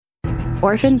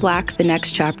Orphan Black: The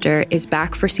Next Chapter is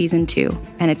back for season 2,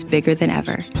 and it's bigger than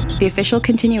ever. The official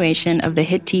continuation of the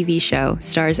hit TV show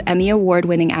stars Emmy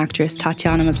Award-winning actress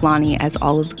Tatiana Maslany as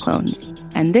all of the clones.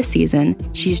 And this season,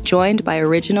 she's joined by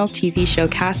original TV show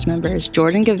cast members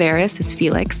Jordan Gavaris as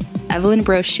Felix, Evelyn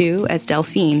Brochu as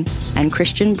Delphine, and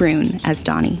Christian Brune as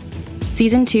Donnie.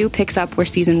 Season 2 picks up where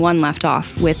season 1 left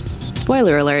off with,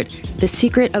 spoiler alert, the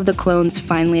secret of the clones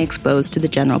finally exposed to the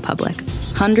general public.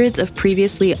 Hundreds of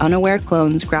previously unaware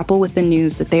clones grapple with the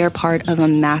news that they are part of a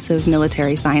massive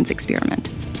military science experiment.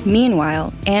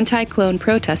 Meanwhile, anti-clone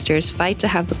protesters fight to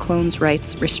have the clones'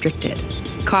 rights restricted.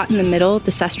 Caught in the middle,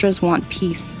 the Sestras want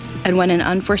peace, and when an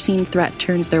unforeseen threat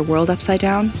turns their world upside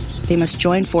down, they must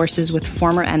join forces with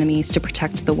former enemies to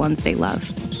protect the ones they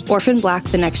love. Orphan Black: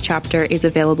 The Next Chapter is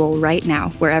available right now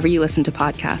wherever you listen to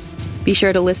podcasts. Be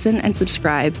sure to listen and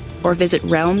subscribe, or visit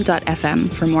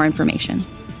realm.fm for more information.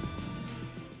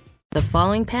 The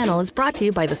following panel is brought to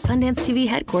you by the Sundance TV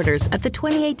headquarters at the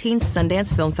 2018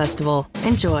 Sundance Film Festival.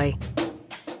 Enjoy.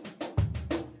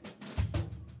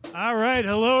 All right,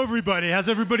 hello everybody. How's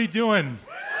everybody doing?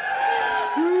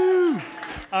 Woo!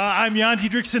 I'm Jan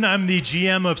Diedrichsen. I'm the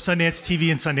GM of Sundance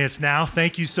TV and Sundance Now.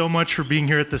 Thank you so much for being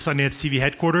here at the Sundance TV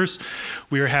headquarters.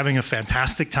 We are having a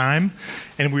fantastic time,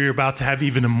 and we are about to have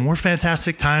even a more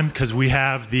fantastic time because we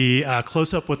have the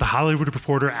Close-Up with the Hollywood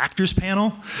Reporter Actors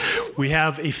Panel. We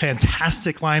have a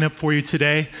fantastic lineup for you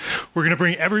today. We're going to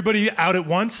bring everybody out at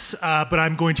once, but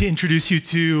I'm going to introduce you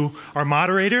to our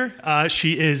moderator.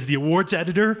 She is the awards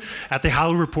editor at the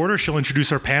Hollywood Reporter. She'll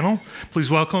introduce our panel. Please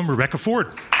welcome Rebecca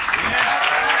Ford.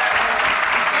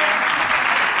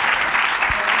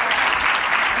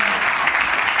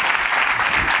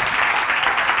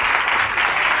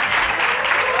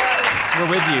 We're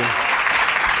with you.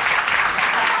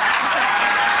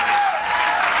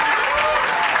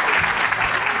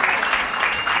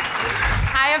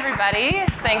 Hi, everybody.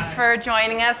 Thanks for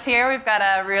joining us here. We've got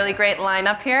a really great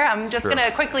lineup here. I'm just going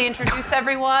to quickly introduce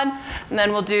everyone, and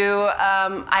then we'll do,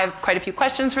 I have quite a few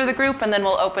questions for the group, and then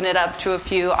we'll open it up to a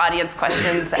few audience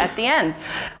questions at the end. So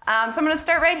I'm going to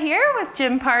start right here with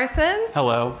Jim Parsons.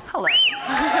 Hello. Hello.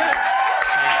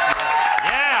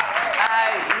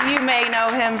 You may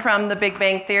know him from The Big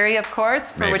Bang Theory, of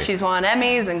course, for which he's won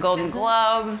Emmys and Golden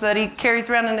Globes that he carries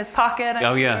around in his pocket.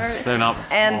 Oh, yes, they're not.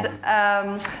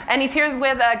 And he's here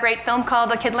with a great film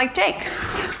called A Kid Like Jake.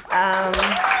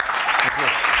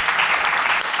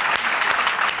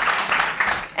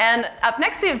 And up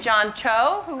next we have John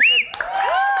Cho, who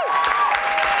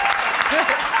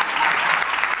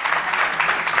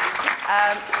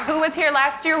was here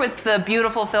last year with the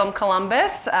beautiful film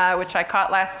Columbus, which I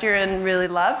caught last year and really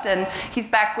loved. And he's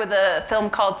back with a film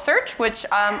called Search, which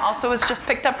also was just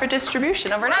picked up for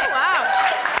distribution overnight. Oh,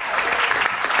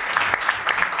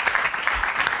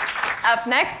 wow. Up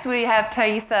next, we have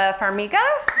Thaisa Farmiga.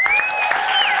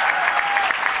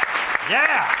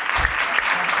 Yeah!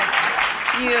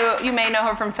 You may know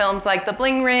her from films like The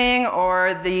Bling Ring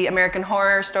or the American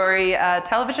Horror Story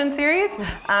television series.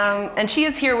 And she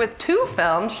is here with 2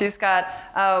 films. She's got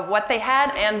What They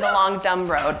Had and The Long Dumb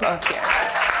Road, both here.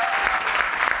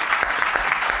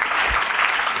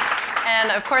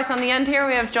 And of course, on the end here,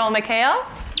 we have Joel McHale.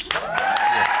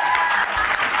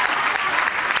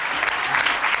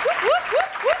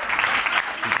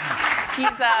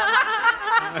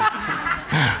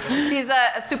 He's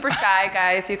a super shy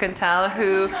guy, as you can tell,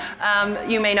 who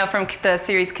you may know from the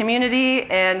series Community,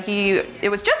 and it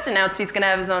was just announced he's going to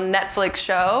have his own Netflix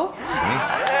show.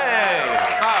 Hey!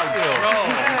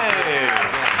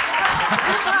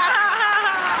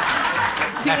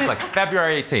 Netflix,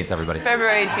 February 18th, everybody.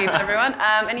 February 18th, everyone.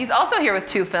 And he's also here with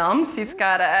 2 films. He's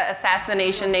got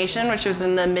Assassination Nation, which was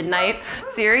in the Midnight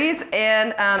series,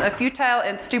 and A Futile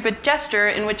and Stupid Gesture,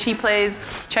 in which he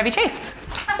plays Chevy Chase.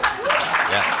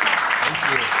 Yeah.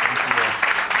 Thank you.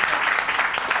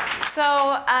 So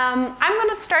I'm going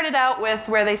to start it out with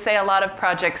where they say a lot of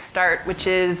projects start, which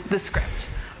is the script.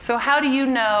 So how do you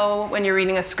know when you're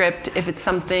reading a script if it's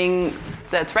something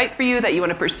that's right for you that you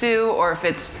want to pursue, or if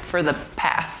it's for the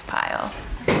pass pile?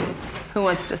 Who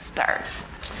wants to start?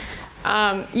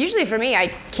 Usually for me, I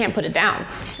can't put it down,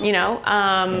 you know?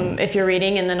 If you're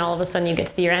reading and then all of a sudden you get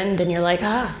to the end and you're like,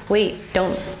 wait,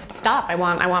 don't stop, I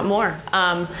want more.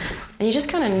 And you just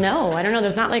kind of know. I don't know,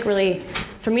 there's not like really,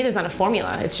 for me there's not a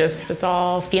formula. It's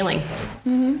all feeling.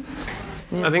 Mm-hmm.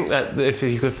 Yeah. I think that if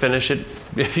you could finish it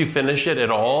if you finish it at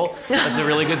all, that's a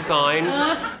really good sign.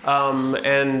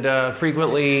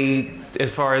 Frequently,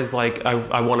 as far as like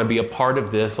I want to be a part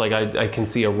of this, like I can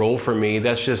see a role for me.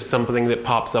 That's just something that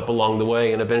pops up along the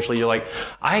way, and eventually you're like,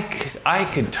 I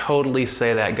could totally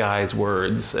say that guy's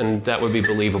words, and that would be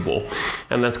believable.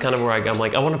 And that's kind of where I'm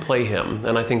like, I want to play him,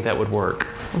 and I think that would work.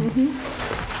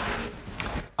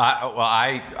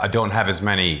 I don't have as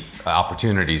many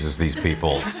opportunities as these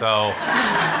people, so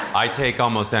I take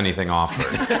almost anything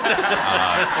offered. If you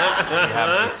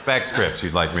have any spec scripts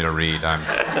you'd like me to read,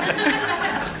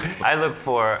 I look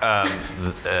for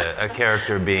a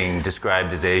character being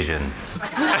described as Asian.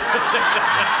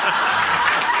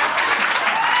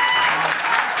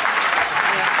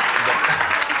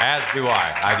 As do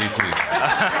I. I do too.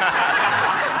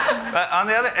 But on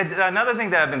the another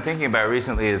thing that I've been thinking about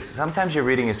recently is sometimes you're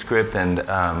reading a script and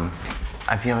I'm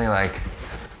feeling like,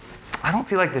 I don't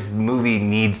feel like this movie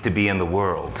needs to be in the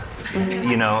world,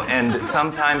 you know? And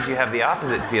sometimes you have the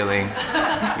opposite feeling.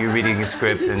 You're reading a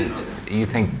script and you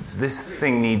think this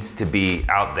thing needs to be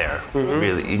out there,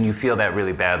 really, and you feel that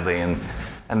really badly, and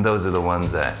those are the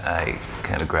ones that I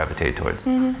kind of gravitate towards.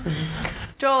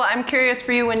 Joel, I'm curious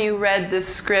for you, when you read this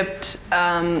script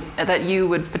that you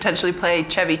would potentially play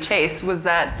Chevy Chase, was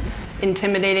that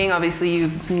intimidating? Obviously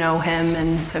you know him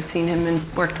and have seen him and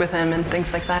worked with him and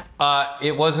things like that.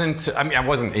 It wasn't, I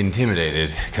wasn't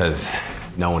intimidated, because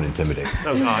no one intimidates.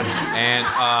 Oh God. And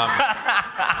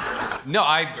no,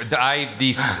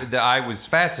 I was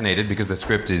fascinated because the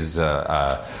script is,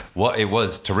 it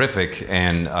was terrific,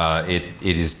 and it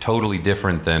is totally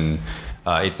different than,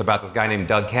 it's about this guy named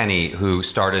Doug Kenny who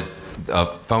started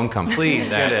a phone company. Please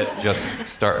get it. Just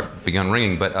begun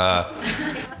ringing, but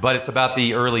it's about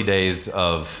the early days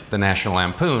of the National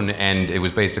Lampoon, and it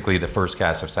was basically the first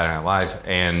cast of Saturday Night Live.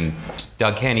 And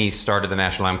Doug Kenny started the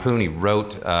National Lampoon. He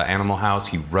wrote Animal House.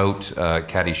 He wrote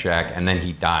Caddyshack, and then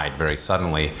he died very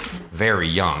suddenly, very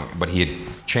young. But he had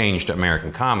changed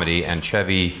American comedy, and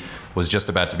Chevy was just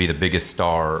about to be the biggest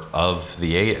star of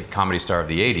the comedy star of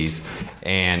the 80s,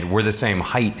 and we're the same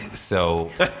height,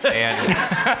 so, and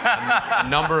a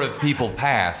number of people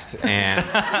passed, and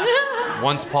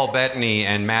once Paul Bettany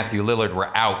and Matthew Lillard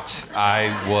were out,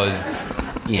 I was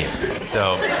in.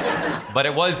 So, but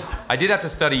I did have to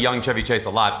study young Chevy Chase a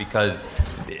lot, because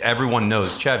everyone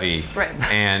knows Chevy, right.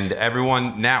 And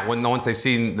everyone now, once they've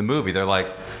seen the movie, they're like,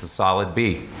 it's a solid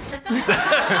B.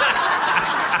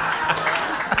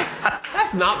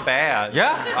 That's not bad.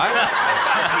 Yeah,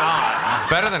 it's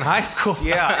better than high school.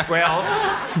 Yeah, well.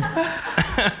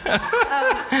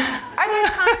 Are there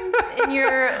times in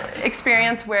your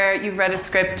experience where you've read a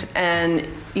script and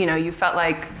you felt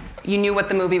like you knew what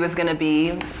the movie was going to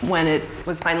be when it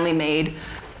was finally made,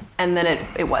 and then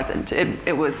it wasn't?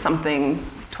 It was something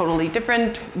totally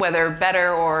different, whether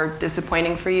better or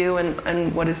disappointing for you,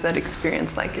 and what is that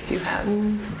experience like if you have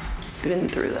been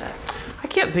through that? I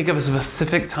can't think of a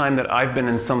specific time that I've been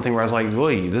in something where I was like,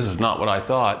 "Oy, this is not what I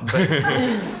thought." But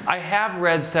I have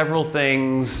read several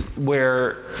things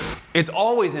where it's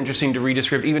always interesting to read a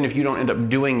script, even if you don't end up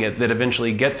doing it, that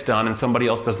eventually gets done and somebody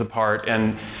else does the part.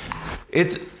 And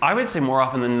it's, I would say more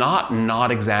often than not at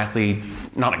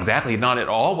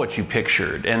all what you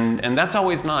pictured. And that's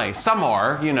always nice. Some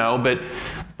are,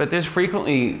 but there's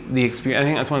frequently the experience. I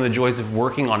think that's one of the joys of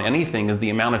working on anything, is the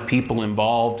amount of people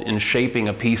involved in shaping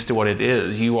a piece to what it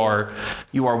is. You are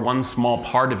one small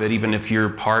part of it, even if your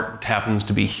part happens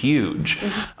to be huge.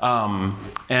 I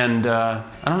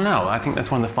don't know. I think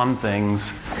that's one of the fun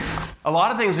things. A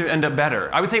lot of things end up better.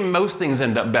 I would say most things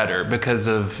end up better because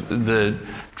of the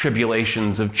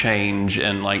tribulations of change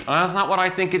and like, oh, that's not what I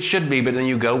think it should be, but then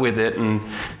you go with it and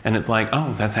it's like,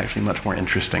 oh, that's actually much more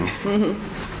interesting.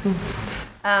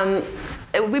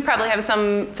 We probably have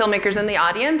some filmmakers in the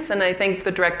audience, and I think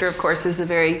the director, of course, is a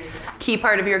very key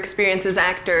part of your experience as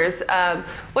actors.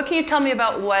 What can you tell me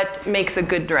about what makes a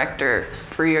good director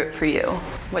for you?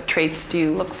 What traits do you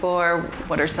look for?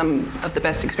 What are some of the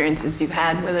best experiences you've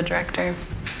had with a director?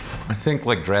 I think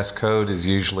dress code is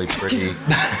usually pretty.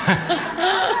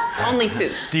 Only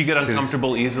suits. Do you get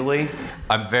uncomfortable easily?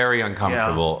 I'm very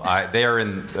uncomfortable. Yeah.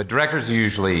 Directors are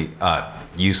usually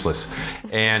useless,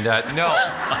 and no,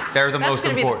 they're the most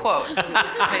important.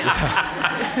 That's going to be the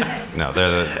quote. No,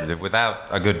 they're without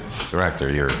a good director,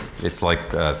 it's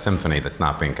like a symphony that's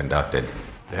not being conducted.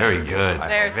 Very good.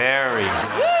 Very good.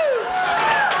 Woo!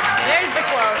 There's the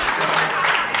quote.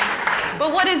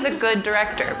 But what is a good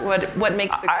director? What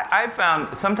makes a good... I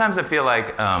found, sometimes I feel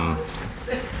like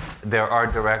there are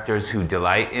directors who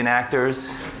delight in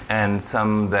actors, and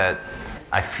some that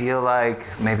I feel like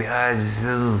maybe I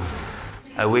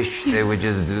wish they would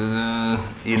just do,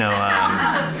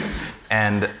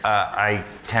 And I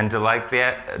tend to like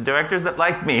the directors that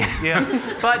like me.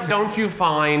 Yeah, but don't you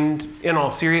find, in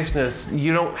all seriousness,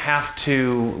 you don't have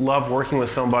to love working with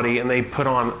somebody and they put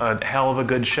on a hell of a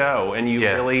good show and you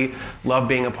really love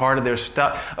being a part of their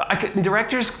stuff.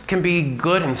 Directors can be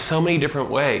good in so many different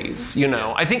ways, you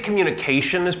know. I think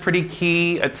communication is pretty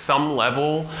key at some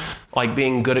level, like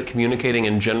being good at communicating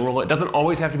in general. It doesn't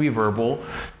always have to be verbal,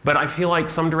 but I feel like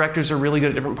some directors are really good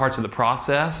at different parts of the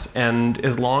process, and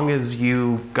as long as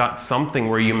you've got something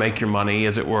where you make your money,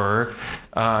 as it were,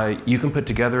 you can put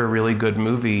together a really good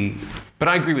movie. But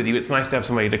I agree with you, it's nice to have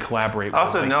somebody to collaborate with.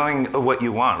 Also knowing what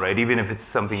you want, right? Even if it's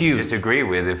something you disagree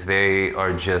with, if they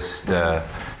are just, no,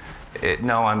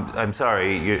 I'm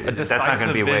sorry, that's not going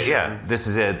to be a way, this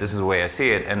is it, this is the way I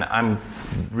see it, and I'm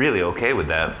really okay with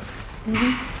that.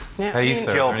 Mm-hmm. Yeah. Hey, Issa,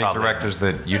 are there any directors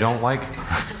that you don't like?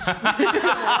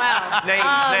 Wow.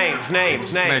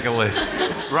 Names. Make a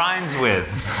list. Rhymes with.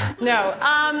 No.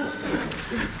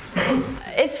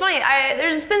 It's funny.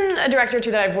 There's been a director or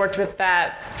two that I've worked with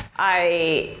that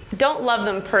I don't love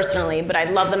them personally, but I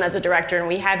love them as a director, and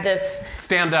we had this...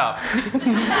 Stand up.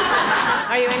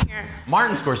 Are you in here?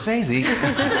 Martin Scorsese. No,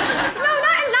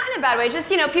 not in a bad way. Just,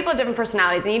 you know, people have different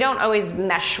personalities, and you don't always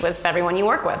mesh with everyone you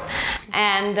work with.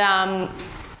 And...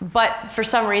 but for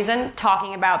some reason,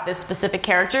 talking about this specific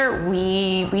character,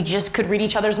 we just could read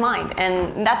each other's mind.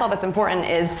 And that's all that's important,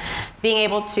 is being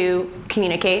able to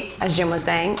communicate, as Jim was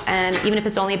saying. And even if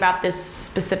it's only about this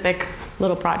specific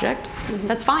little project,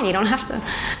 that's fine. You don't have to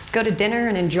go to dinner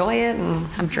and enjoy it and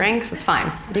have drinks. It's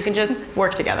fine. You can just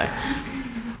work together.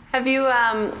 Have you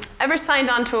ever signed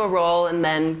on to a role and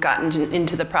then gotten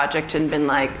into the project and been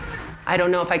like, I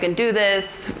don't know if I can do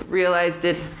this, realized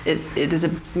it is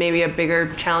maybe a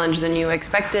bigger challenge than you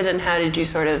expected, and how did you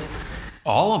sort of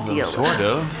All of them, deal sort with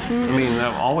of. I mean,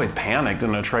 I've always panicked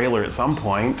in a trailer at some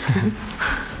point.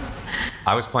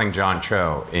 I was playing John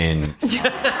Cho in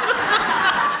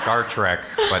Star Trek,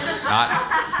 but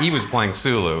not. He was playing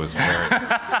Sulu. It was very.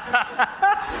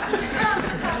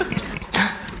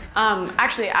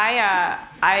 Actually,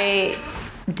 I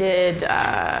did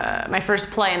my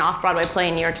first play, an off-Broadway play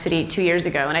in New York City 2 years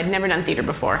ago, and I'd never done theater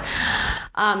before.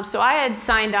 So I had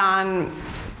signed on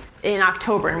in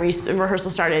October, and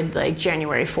rehearsal started like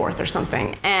January 4th or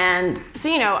something. And so,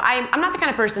 you know, I'm not the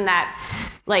kind of person that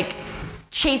like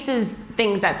chases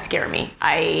things that scare me.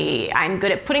 I'm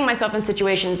good at putting myself in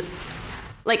situations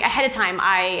like ahead of time.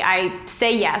 I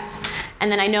say yes,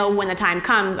 and then I know when the time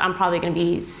comes, I'm probably going to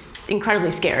be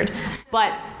incredibly scared.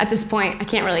 But at this point, I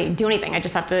can't really do anything. I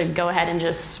just have to go ahead and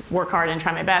just work hard and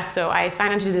try my best. So I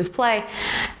signed on to do this play,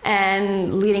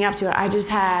 and leading up to it, I just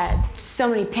had so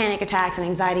many panic attacks and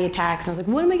anxiety attacks. And I was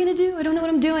like, what am I going to do? I don't know what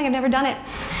I'm doing. I've never done it.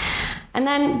 And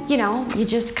then, you know, you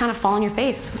just kind of fall on your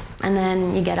face. And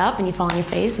then you get up and you fall on your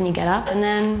face and you get up. And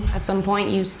then at some point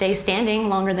you stay standing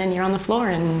longer than you're on the floor,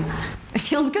 and it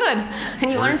feels good. And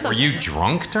you learn something. Were you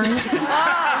drunk during this? Oh, listen,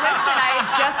 I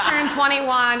had just turned 21.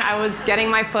 I was getting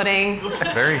my footing.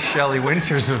 Very Shelley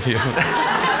Winters of you.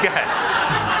 This guy.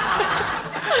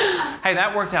 Hey,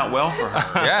 that worked out well for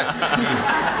her. Yes.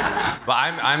 But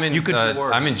I'm in. You could be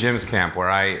worse. I'm in Jim's camp, where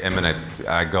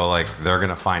I go like, they're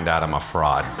gonna find out I'm a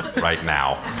fraud right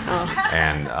now,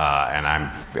 and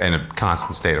I'm in a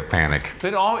constant state of panic.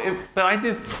 But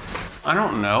I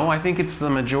don't know. I think it's the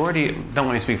majority. Don't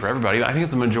let me speak for everybody. But I think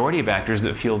it's the majority of actors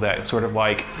that feel that sort of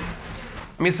like.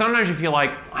 I mean, sometimes you feel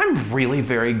like, I'm really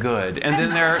very good. And then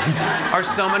there are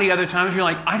so many other times you're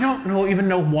like, I don't even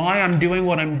know why I'm doing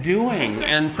what I'm doing.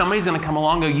 And somebody's going to come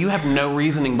along and go, you have no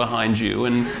reasoning behind you,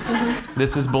 and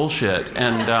this is bullshit.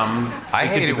 And I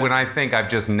hate it when I think I've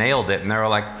just nailed it, and they're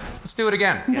like, let's do it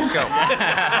again. Let's go.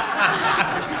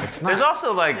 It's not. There's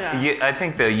also like, I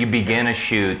think that you begin a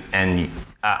shoot, and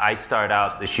I start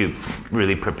out the shoot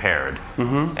really prepared,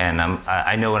 and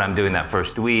I know what I'm doing that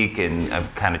first week, and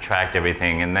I've kind of tracked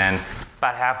everything, and then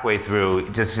about halfway through,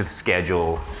 just the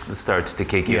schedule starts to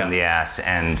kick you in the ass,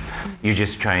 and you're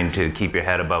just trying to keep your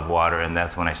head above water, and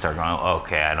that's when I start going,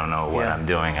 okay, I don't know what I'm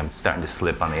doing. I'm starting to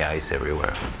slip on the ice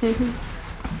everywhere.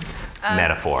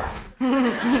 Metaphor.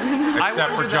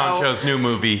 Except for John Cho's new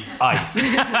movie, Ice.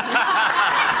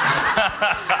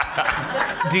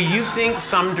 do you think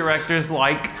some directors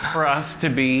like for us to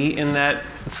be in that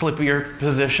slippier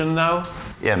position, though?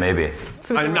 Yeah, maybe.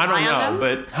 So we can I rely don't on know,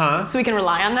 them? but So we can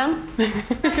rely on them?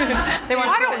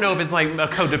 I don't know if it's like a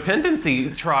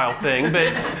codependency trial thing,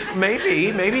 but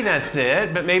maybe that's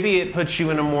it. But maybe it puts you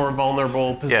in a more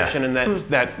vulnerable position, and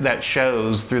that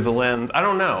shows through the lens. I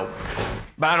don't know.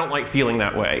 But I don't like feeling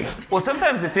that way. Well,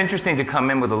 sometimes it's interesting to come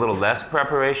in with a little less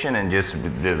preparation and just,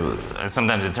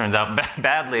 sometimes it turns out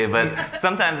badly, but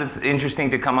sometimes it's interesting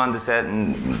to come onto set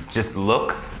and just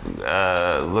look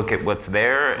at what's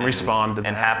there. And respond to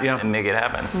and that. and make it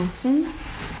happen. Mm-hmm.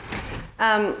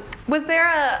 Was there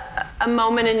a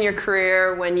moment in your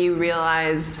career when you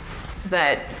realized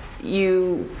that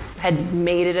you had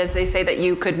made it, as they say, that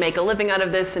you could make a living out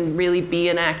of this and really be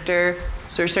an actor?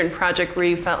 Was there a certain project where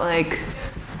you felt like,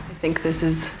 I think this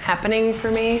is happening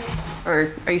for me?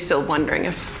 Or are you still wondering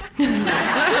if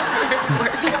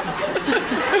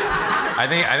I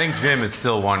think Jim is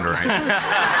still wondering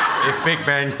if Big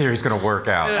Bang Theory is going to work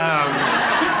out.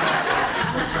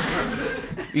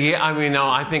 Yeah, I mean, no,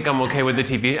 I think I'm okay with the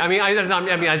TV. I mean,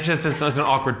 it's just it's an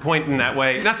awkward point in that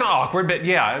way. That's not awkward, but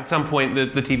yeah, at some point the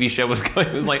TV show was going.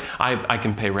 It was like, I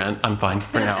can pay rent. I'm fine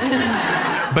for now.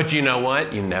 But you know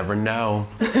what? You never know.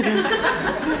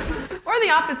 Or the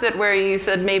opposite, where you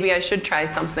said maybe I should try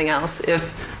something else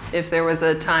if there was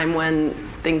a time when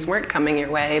things weren't coming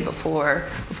your way before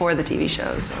the TV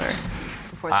shows or.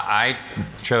 I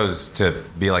chose to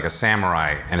be like a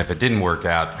samurai, and if it didn't work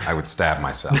out, I would stab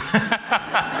myself.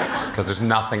 Because there's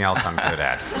nothing else I'm good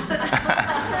at.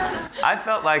 I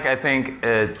felt like, I think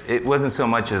it wasn't so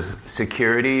much as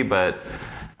security, but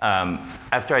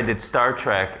after I did Star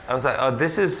Trek, I was like, oh,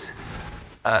 this is,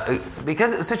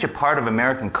 because it was such a part of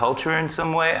American culture in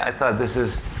some way, I thought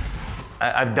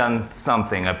I've done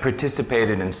something. I've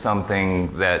participated in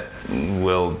something that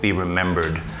will be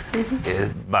remembered.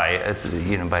 By a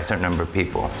certain number of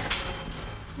people.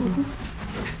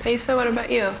 Asa, what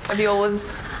about you? Have you always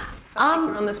felt like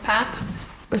you're on this path?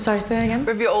 Sorry, say that again?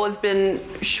 Have you always been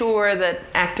sure that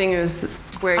acting is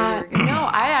where you're going? No,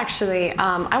 I actually,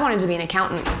 I wanted to be an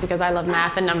accountant because I love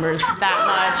math and numbers that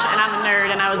much, and I'm a nerd,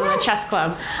 and I was in the chess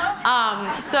club.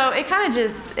 So it kind of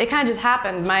just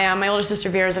happened. My older sister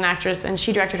Vera is an actress, and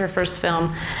she directed her first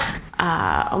film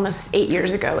almost 8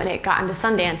 years ago, and it got into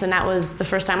Sundance, and that was the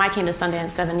first time I came to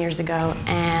Sundance 7 years ago.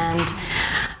 And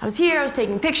I was here, I was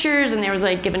taking pictures, and there was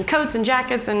like giving coats and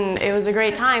jackets, and it was a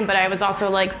great time, but I was also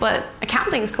like, but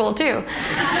accounting's cool too.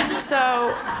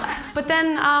 So, but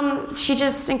then she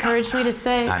just encouraged me to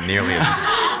say, Not nearly as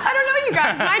I don't know you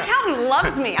guys, my accountant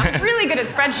loves me. I'm really good at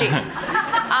spreadsheets.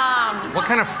 What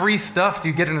kind of free stuff do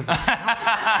you get in a... Money?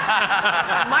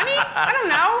 I don't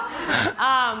know.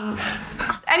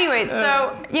 Anyway,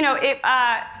 so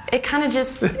it kind of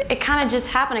just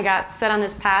happened. I got set on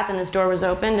this path, and this door was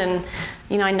opened, and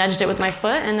I nudged it with my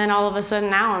foot, and then all of a sudden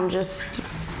now I'm just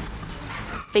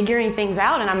figuring things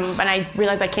out, and I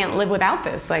realized I can't live without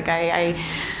this. Like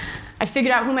I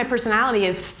figured out who my personality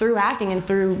is through acting and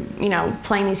through,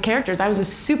 playing these characters. I was a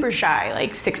super shy,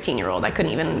 16-year-old. I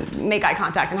couldn't even make eye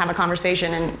contact and have a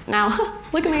conversation, and now,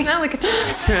 look at me. Now look at a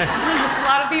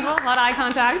lot of people, a lot of eye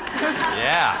contact.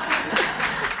 Yeah.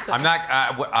 So. I'm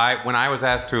not, when I was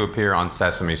asked to appear on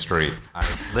Sesame Street, I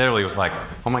literally was like,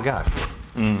 oh my God.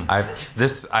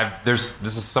 This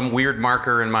is some weird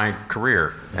marker in my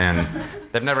career, and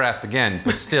they've never asked again,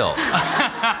 but still.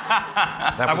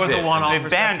 That was the one. They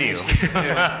banned you.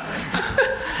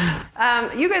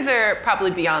 You guys are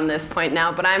probably beyond this point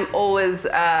now, but I'm always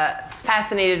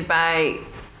fascinated by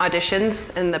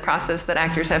auditions and the process that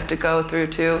actors have to go through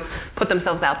to put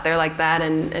themselves out there like that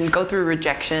and go through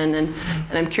rejection. And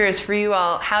I'm curious for you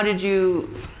all, how did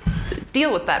you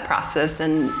deal with that process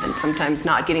and sometimes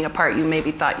not getting a part you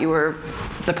maybe thought you were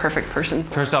the perfect person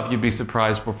for? First off, you'd be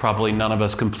surprised we're probably none of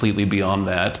us completely beyond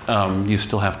that. You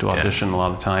still have to audition a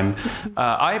lot of the time.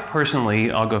 I personally,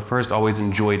 I'll go first, always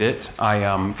enjoyed it.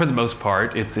 I, for the most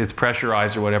part, it's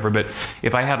pressurized or whatever, but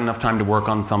if I had enough time to work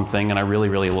on something and I really,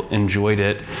 really enjoyed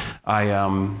it,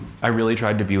 I really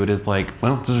tried to view it as like,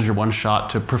 well, this is your one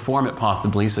shot to perform it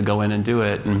possibly, so go in and do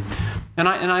it. And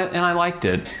I liked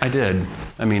it. I did.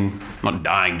 I mean, I'm not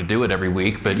dying to do it every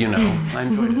week, but I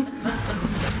enjoyed it.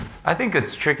 I think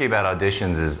what's tricky about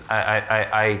auditions is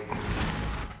I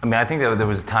think that there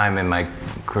was a time in my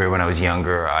career when I was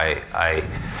younger, I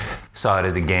saw it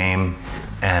as a game,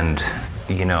 and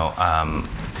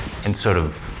and sort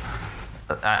of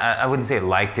I wouldn't say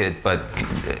liked it, but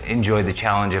enjoyed the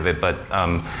challenge of it. But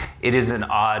it is an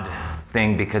odd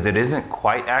thing because it isn't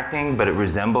quite acting, but it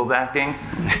resembles acting.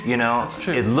 That's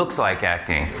true. It looks like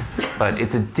acting, but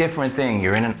it's a different thing.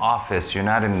 You're in an office. You're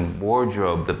not in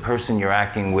wardrobe. The person you're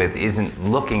acting with isn't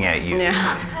looking at you.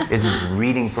 Isn't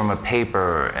reading from a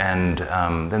paper, and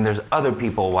then there's other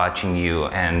people watching you,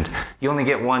 and you only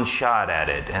get one shot at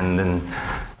it, and then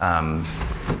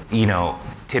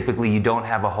typically you don't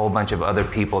have a whole bunch of other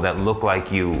people that look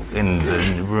like you in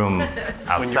the room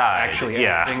outside. When you're actually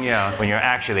acting, yeah. When you're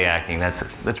actually acting,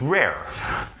 that's rare.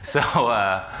 So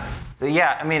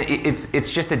yeah, I mean,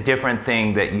 it's just a different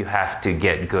thing that you have to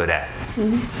get good at.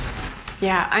 Mm-hmm.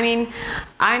 Yeah, I mean,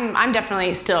 I'm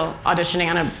definitely still auditioning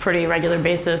on a pretty regular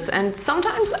basis, and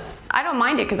sometimes I don't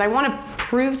mind it because I want to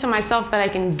prove to myself that I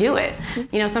can do it.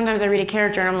 You know, sometimes I read a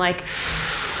character and I'm like,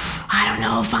 I don't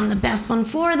know if I'm the best one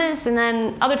for this, and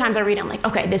then other times I read it, I'm like,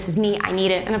 okay, this is me, I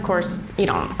need it, and of course, you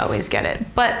don't always get it.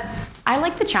 But I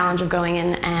like the challenge of going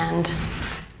in and,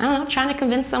 I don't know, trying to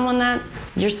convince someone that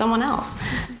you're someone else.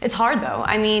 It's hard though.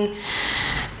 I mean,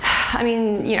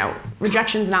 you know,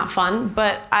 rejection's not fun,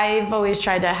 but I've always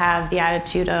tried to have the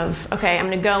attitude of, okay, I'm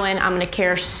gonna go in, I'm gonna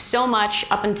care so much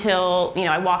up until, you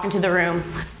know, I walk into the room,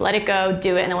 let it go,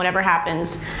 do it, and then whatever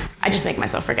happens, I just make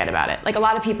myself forget about it. Like a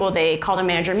lot of people, they call their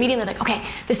manager immediately, they're like, okay,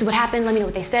 this is what happened, let me know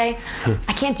what they say.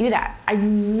 I can't do that. I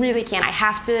really can't. I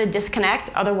have to disconnect,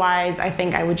 otherwise I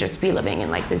think I would just be living in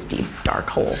like this deep, dark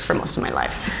hole for most of my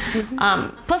life.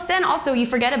 Plus then also you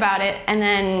forget about it, and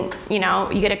then, you know,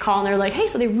 you get a call and they're like, hey,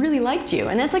 so they really liked you,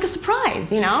 and then it's like a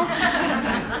surprise, you know?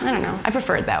 I don't know. I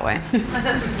prefer it that way.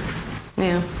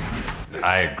 Yeah.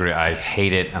 I agree. I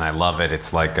hate it and I love it.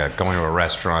 It's like going to a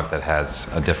restaurant that has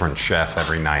a different chef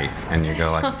every night, and you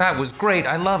go like, "That was great.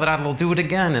 I love it. I'll do it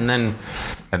again." And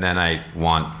then I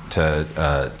want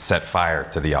to set fire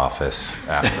to the office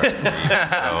after.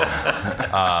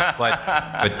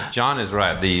 But John is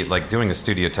right. Doing a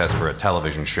studio test for a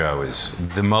television show is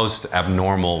the most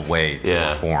abnormal way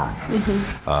to perform.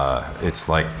 Mm-hmm. It's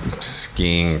like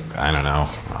skiing. I don't know,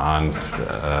 on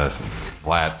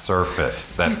flat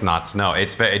surface that's not snow.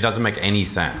 It doesn't make any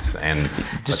sense. And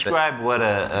describe what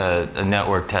a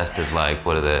network test is like.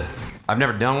 What are the? I've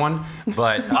never done one,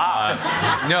 but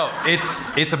no,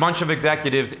 it's a bunch of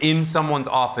executives in someone's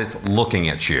office looking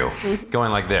at you,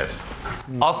 going like this.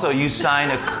 Also, you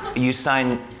sign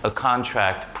a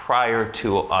contract prior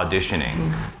to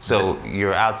auditioning, so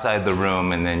you're outside the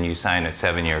room, and then you sign a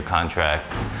 7-year contract.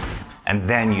 And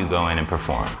then you go in and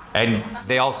perform. And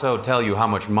they also tell you how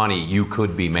much money you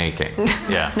could be making.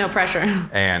 Yeah. No pressure.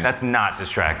 And that's not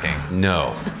distracting.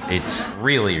 No, it's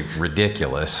really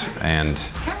ridiculous. And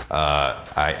I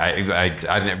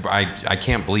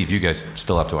can't believe you guys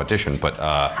still have to audition, but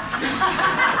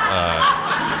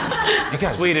you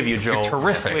guys, sweet of you, Joel. You're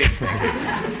terrific.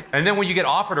 And then when you get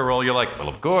offered a role, you're like, well,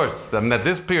 of course, I'm at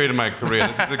this period of my career.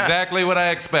 This is exactly what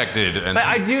I expected. And but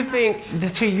I do think,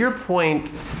 to your point,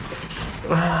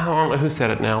 I don't know who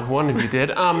said it now. One of you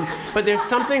did. But there's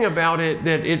something about it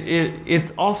that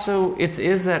it's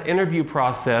that interview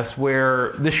process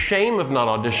where the shame of not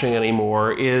auditioning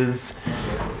anymore is.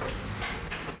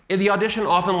 The audition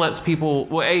often lets people,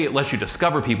 well, it lets you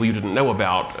discover people you didn't know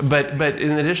about, but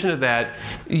in addition to that,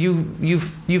 you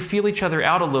feel each other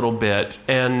out a little bit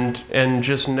and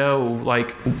just know,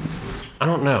 like, I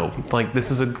don't know, like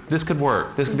this could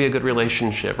work, this could be a good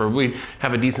relationship, or we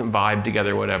have a decent vibe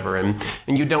together, whatever, and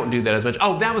you don't do that as much.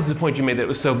 Oh, that was the point you made that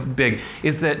was so big,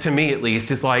 is that, to me at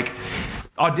least, is like,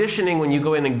 auditioning, when you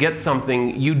go in and get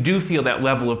something, you do feel that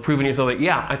level of proving yourself, like,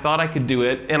 yeah, I thought I could do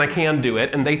it, and I can do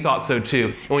it, and they thought so too.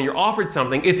 And when you're offered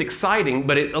something, it's exciting,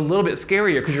 but it's a little bit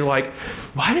scarier, because you're like,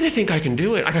 why do they think I can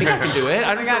do it? I think I can do it.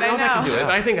 I don't know if I can do it,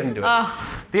 but I think I can do it.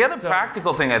 The other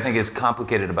practical thing I think is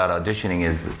complicated about auditioning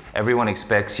is that everyone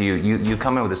expects you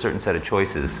come in with a certain set of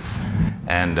choices,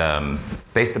 and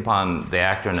based upon the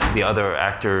actor and the other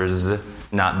actors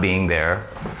not being there,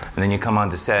 and then you come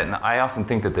onto set, and I often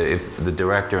think that if the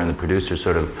director and the producer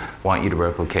sort of want you to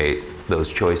replicate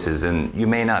those choices, and you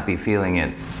may not be feeling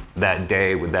it that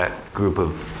day with that group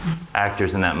of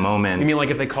actors in that moment. You mean like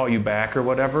if they call you back or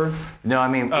whatever? No, I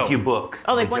mean if you book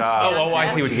like the once job. I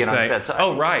see what you're saying.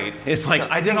 So right. It's like,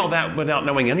 I did all that without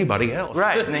knowing anybody else.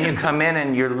 Right, and then you come in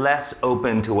and you're less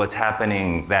open to what's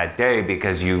happening that day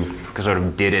because you sort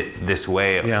of did it this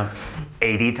way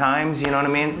 80 times, you know what I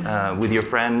mean? With your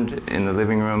friend in the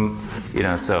living room, you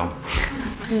know, so.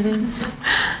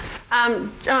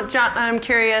 John, I'm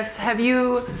curious, have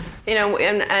you,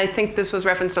 and I think this was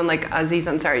referenced on like Aziz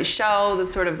Ansari's show, the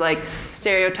sort of like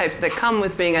stereotypes that come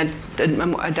with being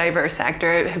a diverse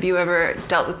actor. Have you ever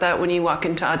dealt with that when you walk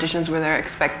into auditions where they're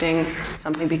expecting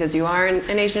something because you are an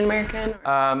Asian American?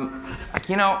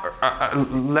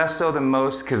 Less so than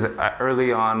most, because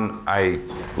early on I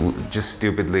just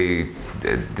stupidly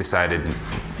decided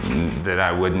that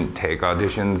I wouldn't take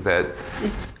auditions that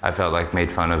I felt like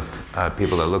made fun of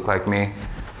people that looked like me.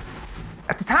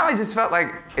 At the time, I just felt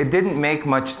like it didn't make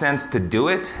much sense to do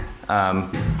it.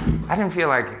 I I didn't feel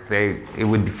like it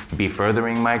would be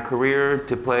furthering my career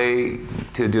to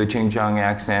do a Ching-Chong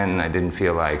accent. And I didn't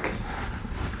feel like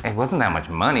it wasn't that much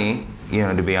money,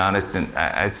 to be honest. And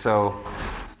I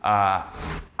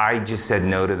just said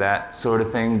no to that sort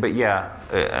of thing. But yeah,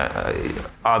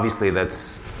 obviously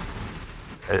that's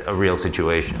a real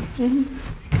situation. Mm-hmm.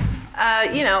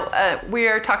 We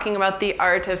are talking about the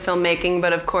art of filmmaking,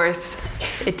 but of course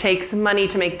it takes money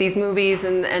to make these movies,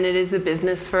 and it is a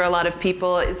business for a lot of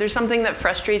people. Is there something that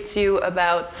frustrates you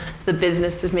about the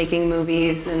business of making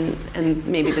movies and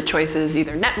maybe the choices,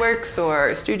 either networks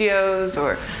or studios,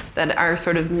 or that are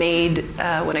sort of made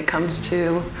when it comes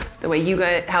to the way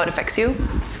how it affects you?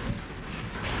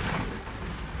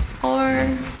 Or...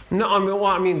 No, all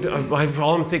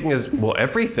I'm thinking is,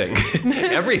 everything.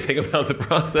 Everything about the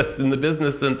process in the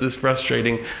business sense is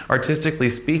frustrating, artistically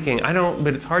speaking.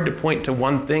 But it's hard to point to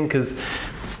one thing because,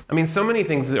 so many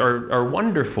things are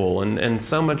wonderful and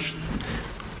so much.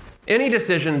 Any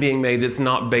decision being made that's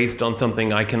not based on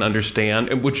something I can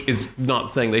understand, which is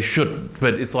not saying they shouldn't,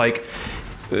 but it's like,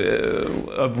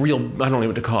 a real, I don't know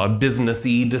what to call it, a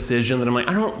businessy decision that I'm like,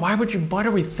 what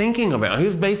are we thinking about?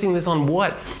 Who's basing this on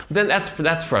what? Then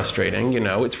that's frustrating,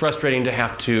 It's frustrating to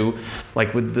have to,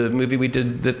 like with the movie we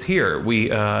did that's here, we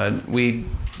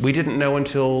didn't know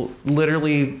until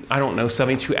literally,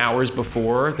 72 hours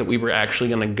before that we were actually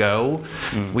going to go.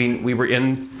 We were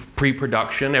in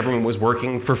pre-production, everyone was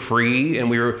working for free, and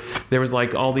there was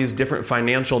like all these different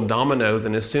financial dominoes,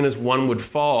 and as soon as one would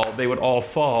fall, they would all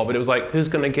fall. But it was like, who's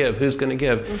gonna give?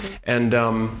 Mm-hmm. And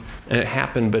it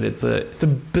happened. But it's a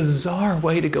bizarre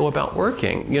way to go about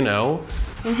working,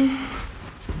 Mm-hmm.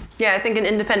 Yeah, I think in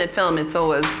independent film, it's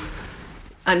always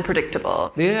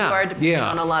unpredictable. Yeah, you are dependent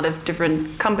on a lot of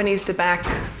different companies to back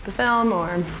the film,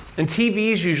 And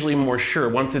TV is usually more sure.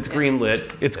 Once it's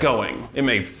greenlit, it's going. It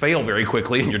may fail very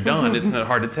quickly and you're done. It's not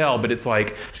hard to tell, but it's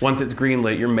like once it's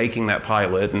greenlit, you're making that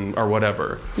pilot or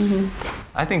whatever. Mm-hmm.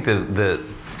 I think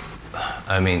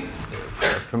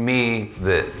for me,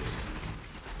 the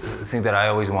thing that I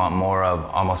always want more of,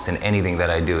 almost in anything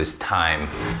that I do, is time,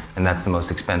 and that's the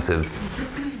most expensive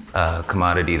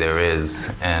commodity there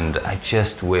is, and I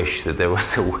just wish that there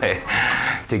was a way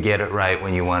to get it right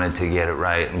when you wanted to get it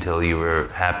right until you were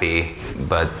happy.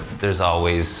 But there's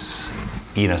always,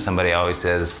 somebody always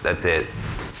says, that's it,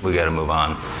 we got to move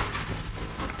on.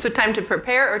 So time to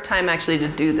prepare, or time actually to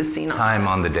do the scene? Time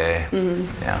on the day.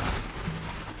 Mm-hmm. Yeah.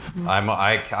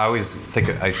 I always think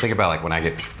about like when I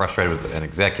get frustrated with an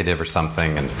executive or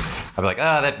something, and I'll be like,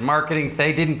 that marketing,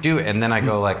 they didn't do it, and then I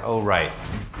go like, oh right,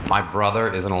 my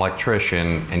brother is an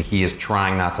electrician and he is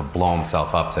trying not to blow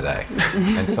himself up today.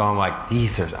 And so I'm like,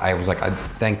 I was like,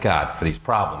 thank God for these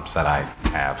problems that I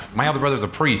have. My other brother's a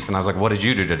priest, and I was like, what did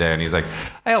you do today? And he's like,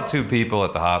 I helped 2 people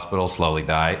at the hospital slowly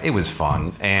die. It was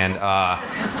fun. And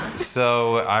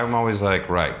so I'm always like,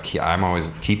 I'm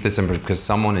always keep this in, because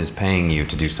someone is paying you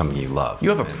to do something you love. You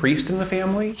have a priest in the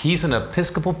family? He's an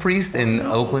Episcopal priest in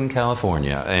Oakland,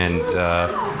 California. And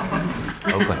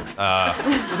Oakland.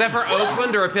 Was that for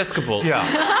Oakland or Episcopal? Yeah.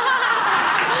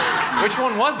 Which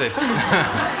one was it?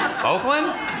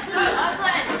 Oakland?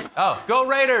 Oakland. Oh, go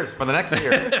Raiders for the next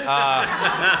year.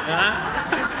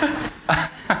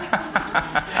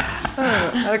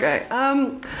 Okay.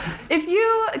 If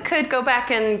you could go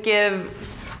back and give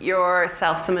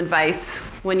yourself some advice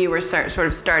when you were sort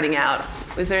of starting out,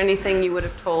 was there anything you would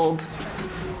have told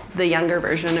the younger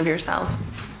version of yourself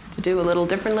to do a little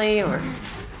differently, or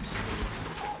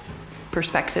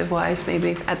perspective-wise,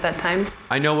 maybe at that time?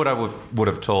 I know what I would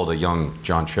have told a young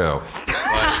John Cho. But,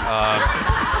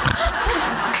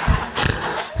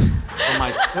 for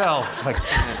myself, like.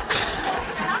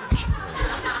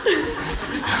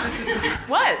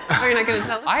 What? Are you not going to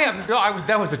tell us?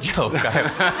 That was a joke.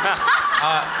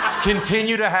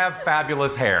 Continue to have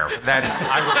fabulous hair.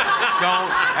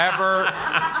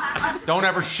 Don't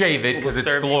ever shave it, because it's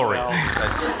glory.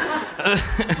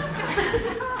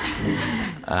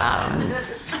 I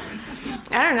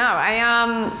don't know.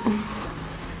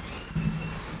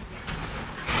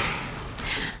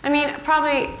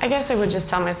 I guess I would just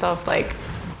tell myself, like,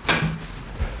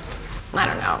 I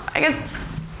don't know. I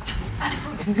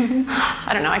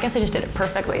guess I just did it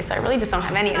perfectly, so I really just don't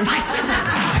have any advice for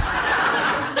that.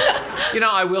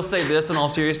 I will say this in all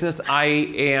seriousness.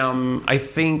 I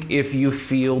think if you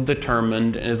feel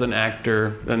determined as an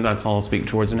actor, and that's all I'll speak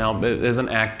towards now, but as an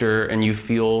actor, and you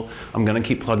feel, I'm going to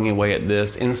keep plugging away at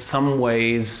this, in some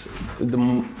ways,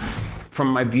 from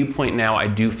my viewpoint now, I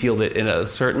do feel that in a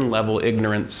certain level,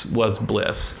 ignorance was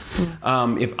bliss.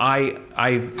 If I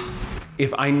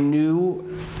knew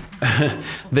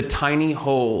the tiny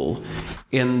hole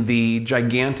in the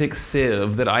gigantic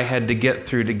sieve that I had to get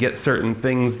through to get certain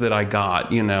things that I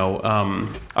got.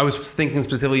 I was thinking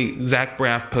specifically, Zach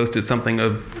Braff posted something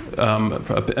of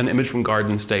an image from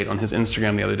Garden State on his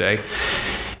Instagram the other day.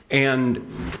 And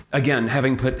again,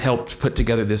 having helped put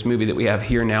together this movie that we have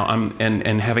here now,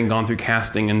 and having gone through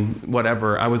casting and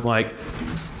whatever, I was like,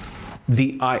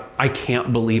 I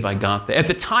can't believe I got that. At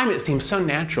the time, it seemed so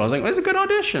natural. I was like, well, it was a good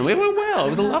audition. It went well. It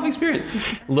was a lovely experience.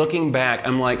 Looking back,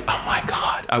 I'm like, oh my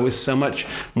God, I was so much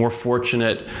more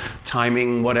fortunate,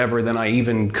 timing, whatever, than I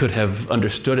even could have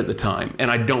understood at the time. And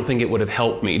I don't think it would have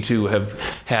helped me to have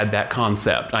had that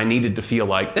concept. I needed to feel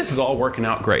like, this is all working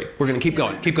out great. We're going to keep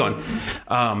going.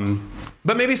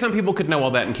 But maybe some people could know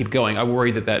all that and keep going. I worry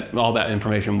that all that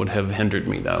information would have hindered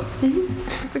me, though.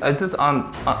 Just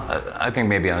I think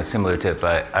maybe on a similar tip,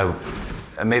 I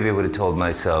maybe would have told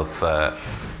myself, I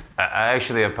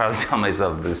probably tell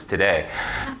myself this today,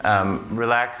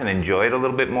 relax and enjoy it a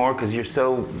little bit more, because you're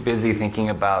so busy thinking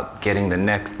about getting the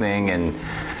next thing, and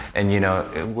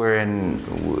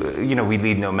we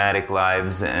lead nomadic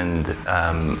lives, and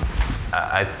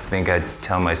I think I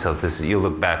tell myself this, you'll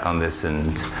look back on this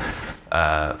and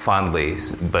fondly,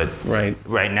 but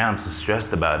right now I'm so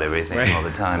stressed about everything all the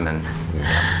time, and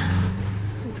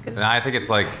I think it's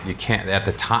like you can't at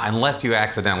the time, unless you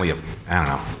accidentally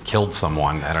killed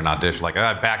someone at an audition. Like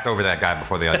I backed over that guy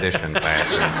before the audition.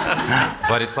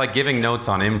 But it's like giving notes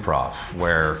on improv,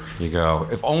 where you go,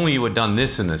 if only you had done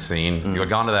this in the scene, you had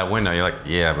gone to that window. You're like,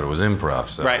 yeah, but it was improv.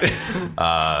 So. Right.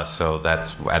 So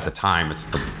that's at the time, it's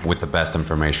with the best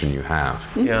information you have.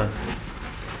 Yeah.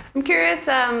 I'm curious,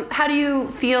 how do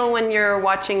you feel when you're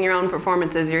watching your own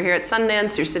performances? You're here at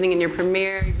Sundance, you're sitting in your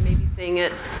premiere, you're maybe seeing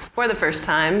it for the first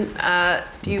time.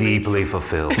 Do you deeply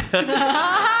fulfilled.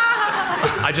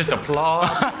 I just applaud.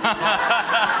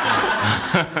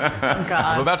 Oh,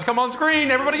 God. I'm about to come on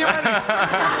screen. Everybody get ready.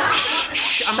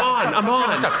 I'm on.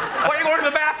 Why are you going to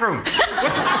the bathroom?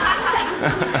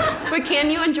 But can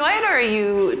you enjoy it, or are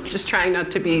you just trying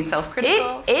not to be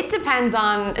self-critical? It depends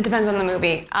on the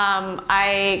movie.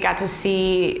 I got to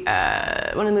see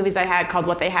one of the movies I had called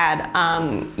What They Had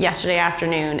yesterday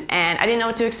afternoon, and I didn't know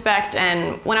what to expect.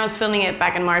 And when I was filming it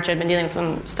back in March, I'd been dealing with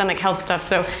some stomach health stuff,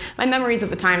 so my memories at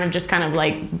the time have just kind of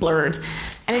like blurred.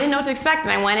 And I didn't know what to expect,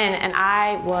 and I went in and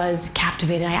I was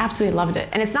captivated. I absolutely loved it.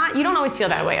 And you don't always feel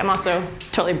that way. I'm also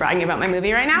totally bragging about my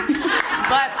movie right now.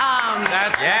 But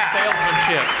That's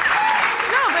salesmanship.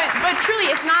 No, but truly,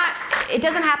 it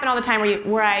doesn't happen all the time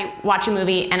where I watch a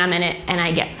movie and I'm in it and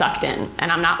I get sucked in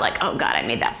and I'm not like, oh God, I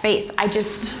made that face.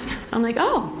 I'm like,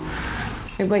 oh,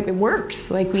 it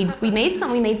works. Like we made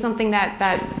something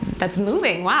that's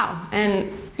moving. Wow.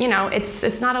 And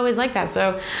it's not always like that.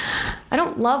 So I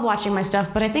don't love watching my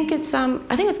stuff, but I think it's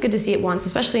good to see it once,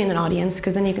 especially in an audience,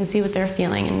 because then you can see what they're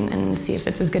feeling and see if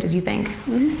it's as good as you think.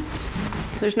 Mm-hmm.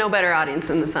 There's no better audience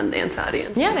than the Sundance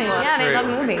audience. Yeah, they love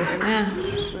movies. Yeah,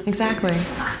 exactly.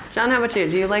 John, how about you?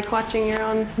 Do you like watching your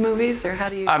own movies, or how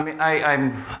do you? I mean,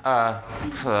 I'm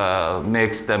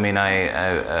mixed. I mean,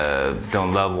 I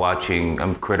don't love watching.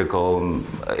 I'm critical.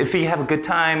 If you have a good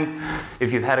time,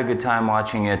 if you've had a good time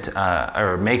watching it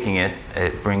or making it,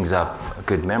 it brings up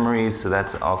good memories. So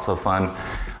that's also fun.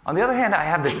 On the other hand, I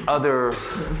have this other.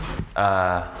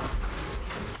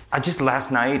 Just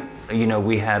last night,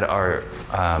 we had our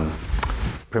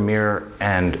premiere,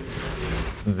 and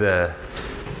the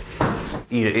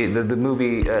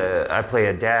movie, I play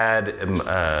a dad,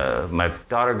 my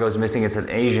daughter goes missing, it's an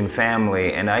Asian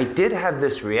family, and I did have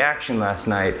this reaction last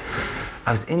night.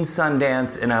 I was in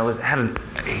Sundance, and I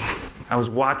was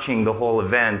watching the whole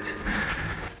event,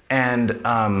 and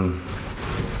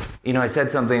I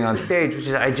said something on stage, which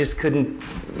is I just couldn't.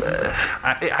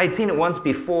 I'd seen it once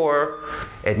before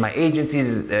at my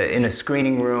agency's in a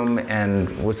screening room, and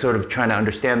was sort of trying to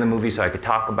understand the movie so I could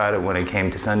talk about it when it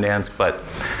came to Sundance. But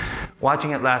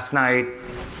watching it last night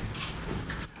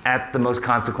at the most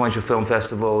consequential film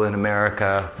festival in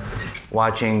America,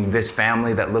 watching this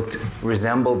family that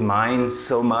resembled mine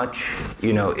so much,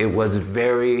 it was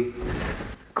very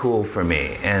cool for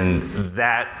me. And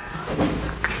that,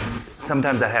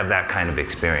 sometimes I have that kind of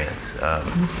experience.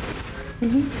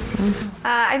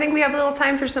 I think we have a little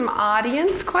time for some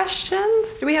audience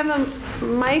questions. Do we have a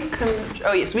mic?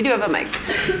 Oh yes, we do have a mic.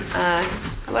 How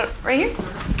about right here?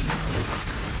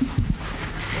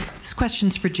 This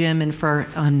question's for Jim and for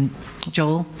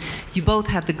Joel. You both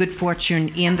had the good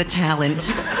fortune and the talent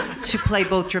to play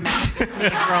both dramatic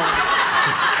roles.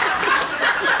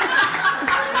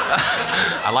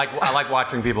 I like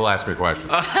watching people ask me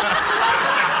questions.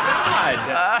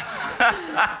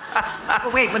 Oh,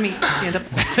 wait, let me stand up.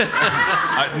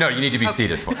 No, you need to be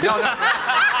seated. No.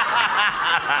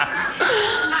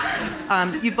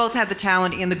 You've both had the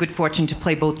talent and the good fortune to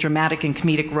play both dramatic and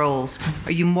comedic roles.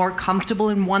 Are you more comfortable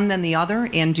in one than the other?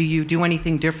 And do you do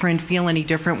anything different, feel any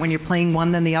different when you're playing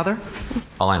one than the other?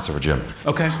 I'll answer for Jim.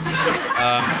 Okay.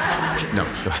 No,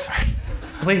 go, sorry.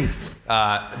 Please.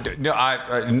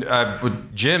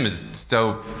 Jim is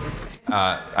so.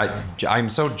 I'm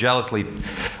so jealously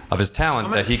of his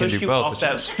talent that he can do push you both. off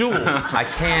that stool. I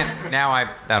can't now. I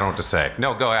don't know what to say.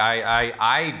 No, go.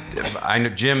 I know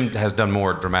Jim has done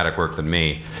more dramatic work than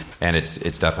me, and it's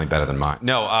definitely better than mine.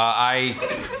 No, I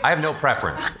have no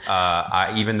preference.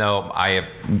 Even though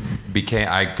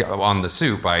on The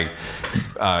Soup, I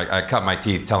cut my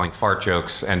teeth telling fart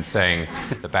jokes and saying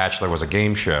The Bachelor was a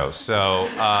game show. So,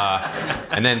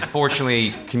 and then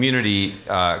fortunately, Community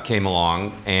came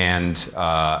along, and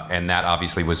that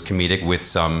obviously was comedic with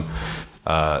some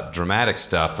dramatic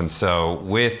stuff. And so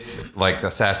with like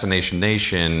Assassination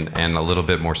Nation and a little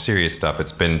bit more serious stuff,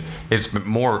 it's been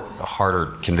more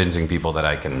harder convincing people that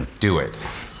I can do it.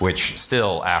 Which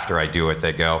still, after I do it,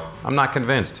 they go, "I'm not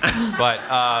convinced." But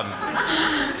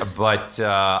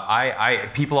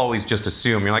people always just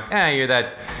assume you're like,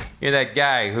 you're that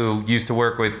guy who used to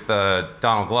work with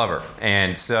Donald Glover,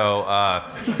 and so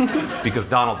because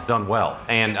Donald's done well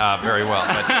and very well.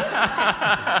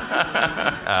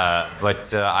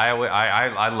 But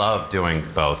I love doing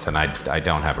both, and I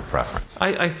don't have a preference.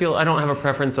 I feel I don't have a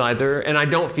preference either, and I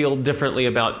don't feel differently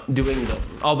about doing them.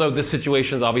 Although the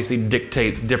situations obviously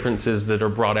dictate differences that are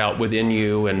brought out within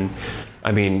you, and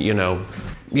I mean,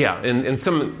 and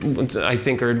some I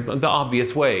think are the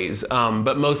obvious ways,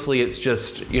 but mostly it's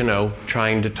just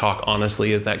trying to talk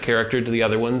honestly as that character to the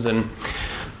other ones, and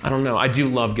I don't know. I do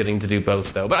love getting to do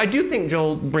both, though. But I do think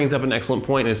Joel brings up an excellent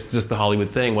point. It's just the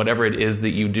Hollywood thing. Whatever it is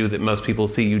that you do that most people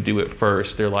see you do it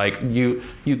first, they're like, you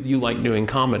like doing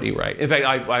comedy, right? In fact,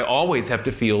 I always have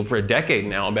to feel for a decade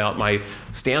now about my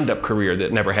stand-up career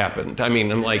that never happened. I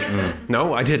mean, I'm like,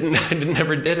 no, I didn't. I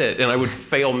never did it. And I would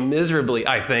fail miserably,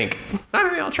 I think. I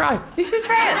don't know, I'll try. You should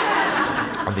try it.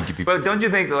 I think you. But don't you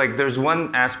think, like, there's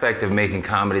one aspect of making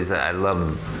comedies that I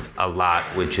love a lot,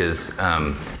 which is,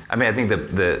 I think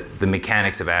the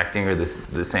mechanics of acting are the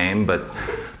same, but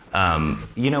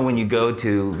when you go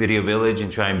to Video Village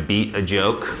and try and beat a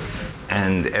joke,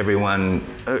 and everyone,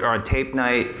 or on tape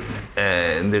night,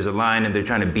 and there's a line and they're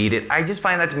trying to beat it, I just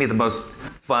find that to be the most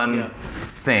fun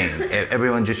thing.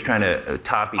 Everyone just trying to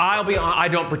top each other. I'll be honest, I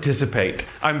don't participate.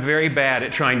 I'm very bad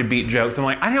at trying to beat jokes. I'm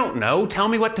like, I don't know, tell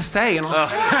me what to say, and I'll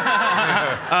say it.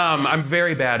 I'm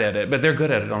very bad at it, but they're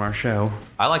good at it on our show.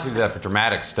 I like to do that for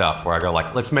dramatic stuff, where I go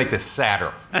like, let's make this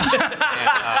sadder. And,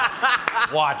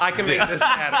 watch. I can make this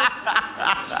sadder.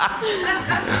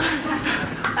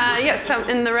 Yes, so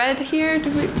in the red here,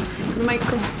 the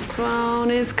microphone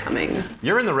is coming.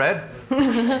 You're in the red,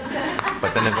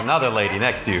 but then there's another lady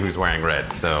next to you who's wearing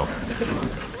red, so.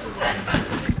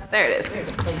 There it is.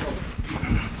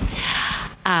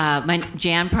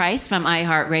 Jan Price from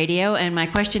iHeartRadio, and my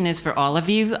question is for all of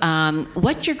you.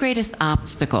 What's your greatest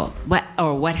obstacle?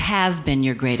 What has been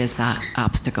your greatest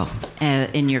obstacle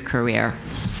in your career?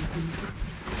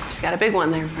 She's got a big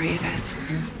one there for you guys.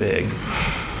 Big.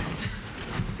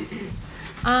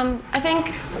 I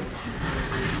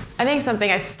think something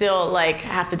I still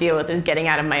have to deal with is getting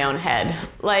out of my own head.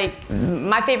 My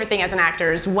favorite thing as an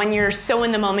actor is when you're so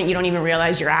in the moment you don't even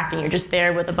realize you're acting. You're just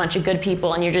there with a bunch of good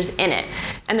people and you're just in it.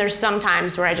 And there's some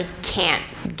times where I just can't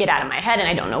get out of my head and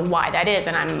I don't know why that is.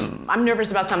 And I'm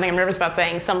nervous about something. I'm nervous about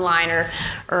saying some line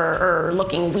or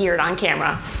looking weird on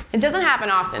camera. It doesn't happen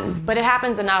often, but it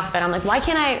happens enough that I'm like, why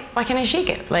can't I shake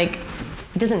it? It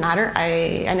doesn't matter.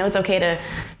 I know it's okay to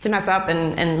mess up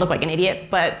and look like an idiot,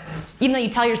 but even though you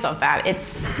tell yourself that,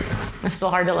 it's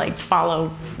still hard to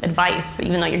follow advice,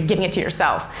 even though you're giving it to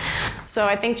yourself. So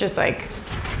I think just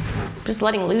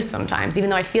letting loose sometimes, even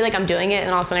though I feel like I'm doing it,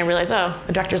 and all of a sudden I realize, the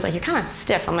director's like, you're kind of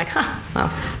stiff. I'm like,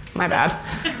 my bad.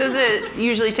 Does it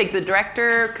usually take the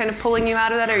director kind of pulling you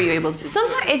out of that, or are you able to?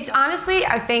 Sometimes it's honestly,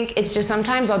 I think it's just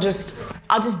sometimes I'll just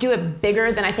do it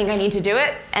bigger than I think I need to do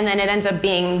it, and then it ends up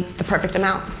being the perfect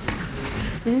amount.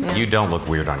 Mm-hmm. You don't look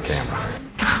weird on camera.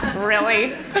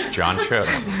 Really? John Cho.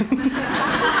 His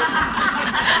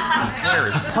hair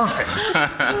is perfect.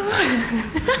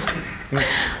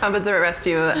 How about the rest of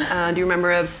you? Do you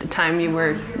remember a time you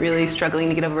were really struggling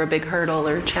to get over a big hurdle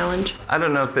or challenge? I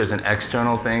don't know if there's an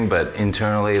external thing, but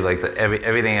internally,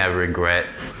 everything I regret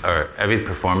or every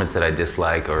performance that I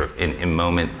dislike or in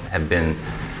moment have been,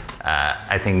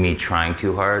 I think, me trying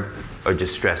too hard or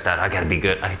just stressed out. I gotta be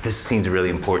good. This scene's really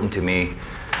important to me.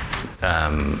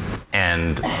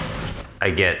 And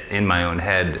I get in my own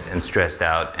head and stressed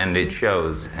out, and it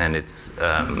shows. And it's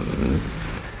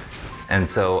And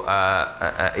so,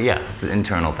 yeah, it's an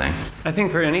internal thing. I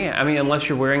think for any, I mean, unless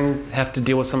you're have to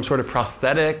deal with some sort of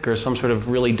prosthetic or some sort of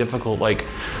really difficult, like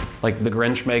the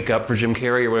Grinch makeup for Jim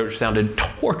Carrey, or whatever, which sounded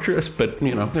torturous, but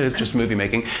you know, it's just movie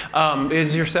making.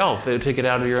 It's yourself to get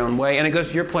out of your own way, and it goes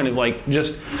to your point of like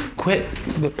just quit,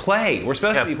 play. We're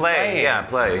supposed to be playing. Yeah,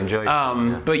 play, enjoy.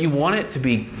 But you want it to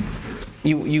be.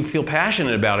 You feel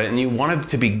passionate about it and you want it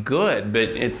to be good, but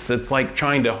it's like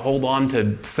trying to hold on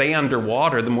to sand or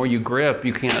water. The more you grip,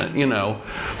 you can't, you know.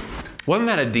 Wasn't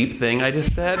that a deep thing I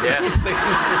just said? Yeah.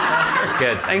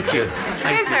 Good. Thanks, good. You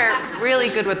guys are really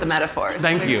good with the metaphors.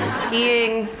 Thank you.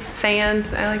 Skiing, sand,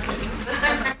 I like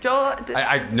it. Joel?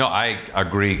 I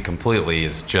agree completely.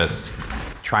 It's just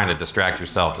trying to distract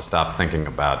yourself to stop thinking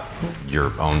about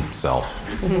your own self.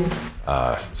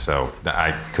 So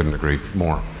I couldn't agree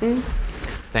more.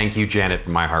 Thank you, Janet,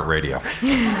 from iHeartRadio.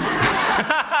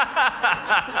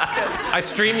 I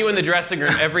stream you in the dressing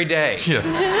room every day. Yeah.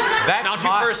 Not you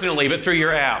personally, but through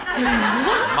your app.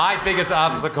 My biggest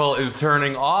obstacle is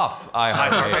turning off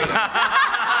iHeartRadio.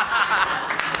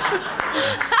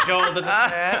 Joel did the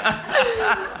set.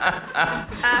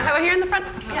 How about here in the front?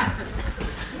 Yeah.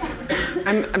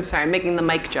 I'm sorry, I'm making the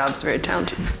mic jobs very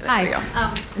challenging. Hi.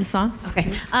 Is this on?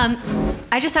 Okay.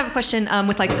 I just have a question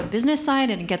with like the business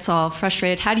side, and it gets all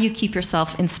frustrated. How do you keep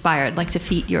yourself inspired, like to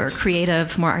feed your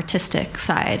creative, more artistic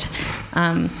side?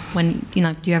 When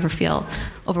do you ever feel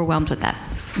overwhelmed with that,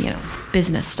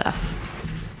 business stuff?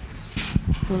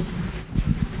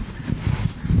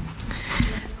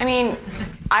 I mean,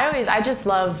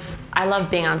 I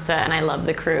love being on set and I love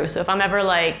the crew. So if I'm ever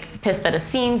like pissed that a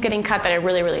scene's getting cut that I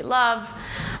really, really love,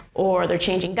 or they're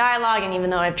changing dialogue, and even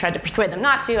though I've tried to persuade them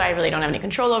not to, I really don't have any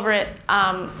control over it.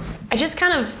 I just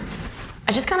kind of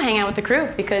hang out with the crew,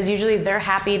 because usually they're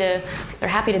happy to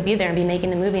be there and be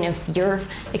making the movie. And if you're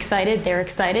excited, they're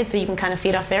excited, so you can kind of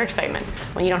feed off their excitement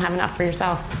when you don't have enough for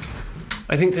yourself.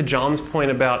 I think to John's point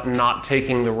about not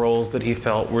taking the roles that he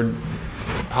felt were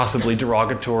possibly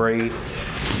derogatory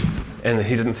and that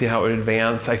he didn't see how it would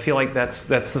advance, I feel like that's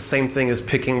the same thing as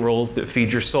picking roles that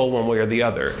feed your soul one way or the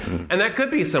other. And that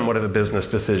could be somewhat of a business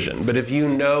decision, but if you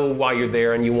know why you're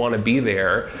there and you want to be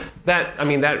there, that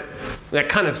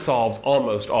kind of solves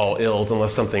almost all ills,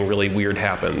 unless something really weird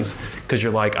happens, because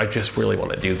you're like, I just really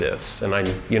want to do this, and I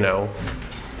guess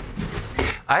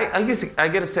I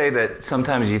gotta say that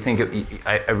sometimes you think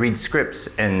I read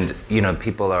scripts and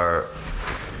people are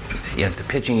they're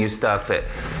pitching you stuff that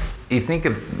you think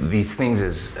of these things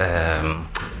as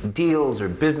deals or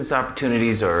business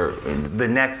opportunities or the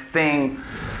next thing,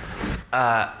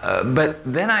 but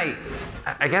then I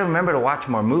gotta remember to watch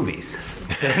more movies.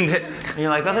 And you're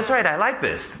like, oh, that's right, I like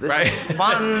this. This is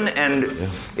fun, and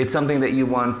it's something that you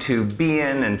want to be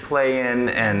in and play in,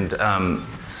 and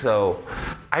so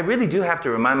I really do have to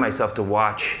remind myself to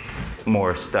watch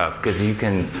more stuff, because you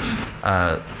can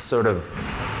sort of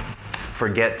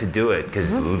forget to do it,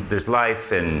 because there's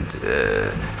life and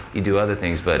you do other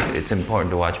things, but it's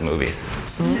important to watch movies.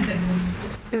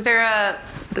 Is there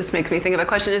this makes me think of a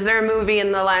question, is there a movie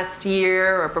in the last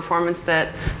year or performance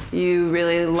that you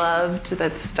really loved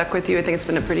that stuck with you? I think it's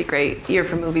been a pretty great year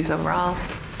for movies overall.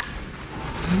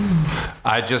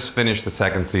 I just finished the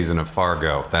second season of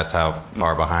Fargo. That's how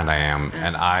far behind I am.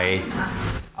 And I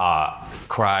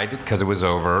cried because it was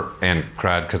over, and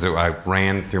cried because I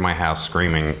ran through my house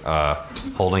screaming,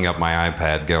 holding up my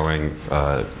iPad going,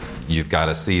 you've got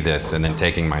to see this, and then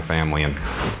taking my family and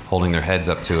holding their heads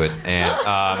up to it. And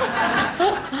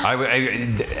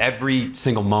every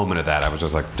single moment of that, I was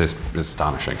just like, this is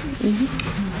astonishing.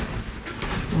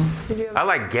 I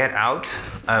like Get Out.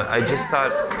 I just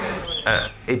thought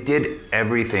it did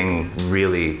everything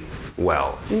really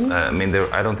well.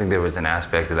 I don't think there was an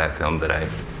aspect of that film that I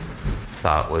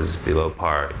thought was below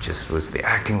par. It just was, the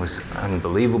acting was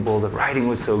unbelievable, the writing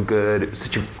was so good, it was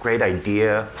such a great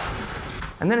idea.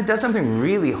 And then it does something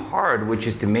really hard, which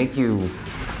is to make you,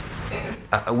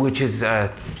 to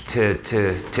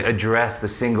address the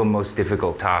single most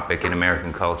difficult topic in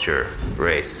American culture,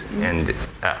 race. And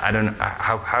I don't know,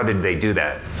 how did they do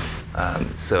that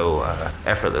so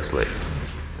effortlessly?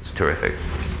 It's terrific.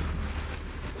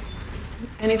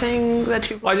 Anything that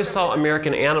you've... Well, I just saw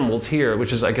American Animals here,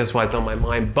 which is, I guess, why it's on my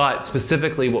mind. But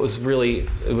specifically, it was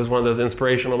one of those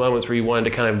inspirational moments where you wanted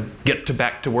to kind of get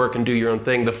back to work and do your own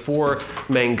thing. The four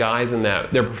main guys in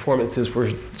that, their performances were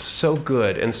so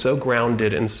good and so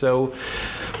grounded and so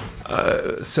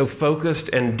focused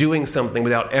and doing something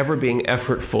without ever being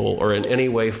effortful or in any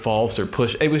way false or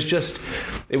push. It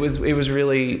was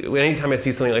really, anytime I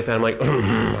see something like that, I'm like,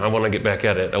 I want to get back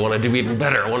at it. I want to do even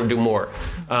better. I want to do more.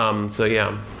 So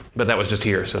yeah, but that was just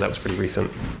here, so that was pretty recent.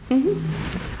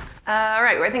 All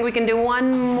right, I think we can do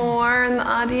one more in the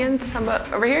audience. How about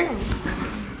over here?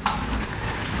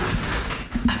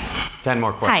 10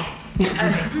 more questions.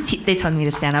 Hi. They told me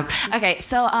to stand up. Okay,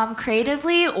 so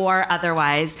creatively or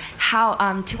otherwise, how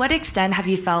to what extent have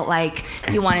you felt like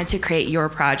you wanted to create your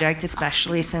project,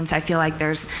 especially since I feel like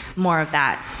there's more of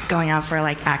that going on for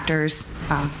like actors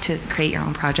to create your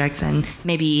own projects and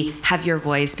maybe have your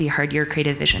voice be heard, your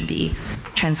creative vision be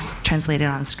translated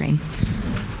on screen?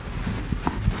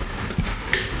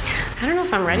 I don't know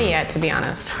if I'm ready yet, to be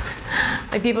honest.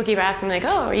 Like people keep asking me, like,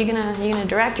 "Oh, are you gonna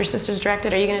direct? Your sister's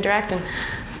directed. Are you gonna direct?" And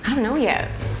I don't know yet.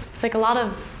 It's like a lot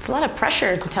of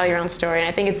pressure to tell your own story, and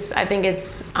I think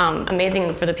it's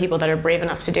amazing for the people that are brave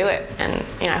enough to do it. And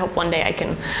I hope one day I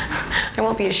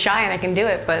won't be as shy and I can do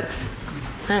it. But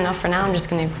I don't know. For now, I'm just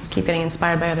gonna keep getting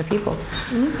inspired by other people.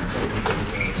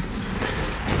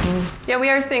 Yeah, we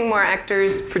are seeing more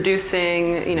actors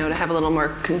producing, to have a little more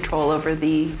control over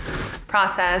the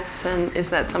process. And is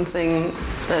that something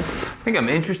that's... I think I'm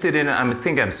interested in it. I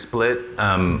think I'm split.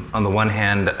 On the one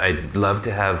hand, I'd love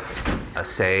to have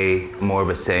more of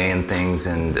a say in things,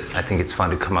 and I think it's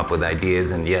fun to come up with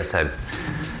ideas. And yes, I've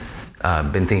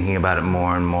been thinking about it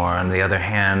more and more. On the other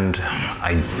hand,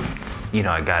 I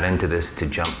got into this to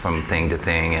jump from thing to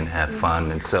thing and have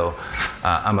fun, and so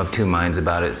I'm of two minds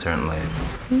about it, certainly.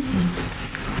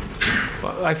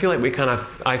 Well, I feel like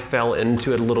I fell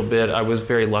into it a little bit. I was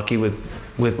very lucky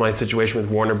with my situation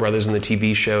with Warner Brothers and the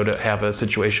TV show to have a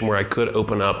situation where I could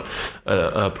open up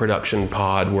a production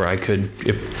pod where I could,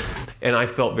 and I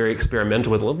felt very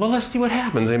experimental with it. Well, let's see what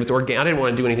happens. And if it's organic, I didn't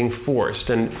want to do anything forced.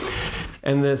 And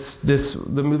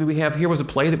the movie we have here was a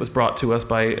play that was brought to us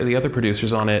by the other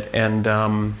producers on it,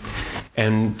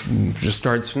 and just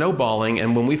started snowballing.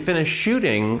 And when we finished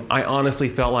shooting, I honestly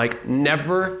felt like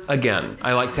never again.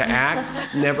 I like to act,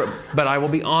 never. But I will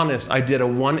be honest, I did a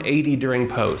 180 during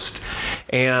post,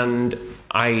 and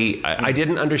I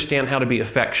didn't understand how to be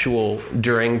effectual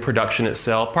during production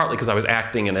itself, partly because I was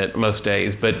acting in it most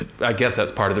days, but I guess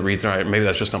that's part of the reason. Maybe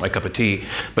that's just not my cup of tea.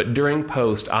 But during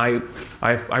post, I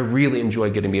really enjoy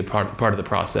getting to be a part of the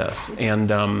process.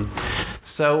 And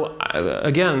so,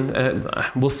 again,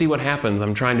 we'll see what happens.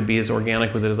 I'm trying to be as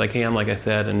organic with it as I can, like I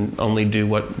said, and only do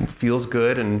what feels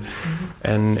good and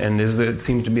it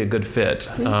seems to be a good fit.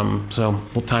 So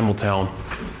time will tell.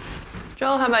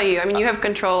 Joel, how about you? I mean, you have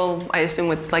control, I assume,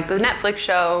 with like the Netflix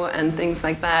show and things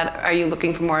like that. Are you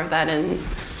looking for more of that in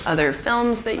other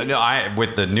films that you... No,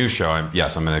 with the new show,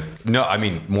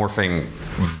 morphing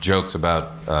jokes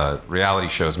about reality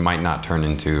shows might not turn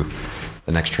into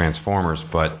the next Transformers,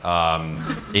 but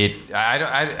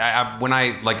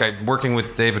working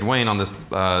with David Wayne on this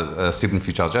Stupid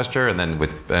Futile Gesture, and then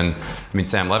with Sam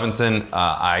Levinson,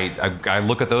 I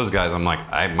look at those guys, I'm like,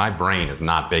 my brain is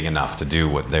not big enough to do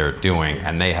what they're doing,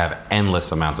 and they have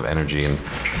endless amounts of energy and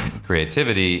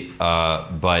creativity, I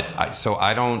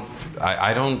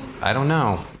don't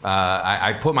know.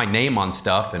 I put my name on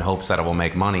stuff in hopes that it will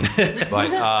make money, but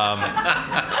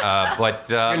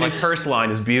your new purse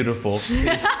line is beautiful.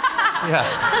 Yeah.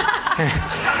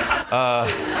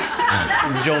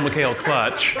 Joel McHale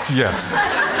clutch. Yeah.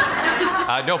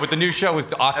 No, but the new show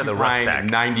was occupying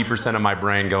 90% of my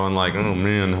brain, going like, oh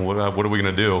man, what are we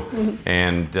gonna do?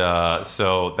 And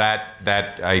so that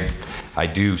I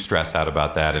do stress out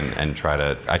about that, and try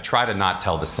to not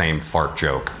tell the same fart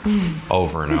joke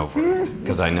over and over,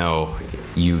 because I know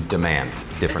you demand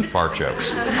different fart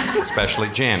jokes, especially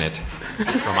Janet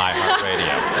from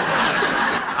iHeartRadio.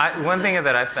 One thing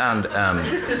that I found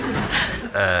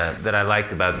that I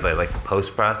liked about the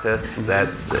post process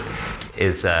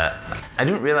is I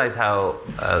didn't realize how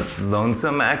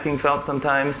lonesome acting felt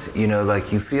sometimes.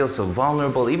 You feel so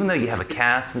vulnerable, even though you have a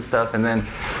cast and stuff.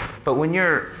 But when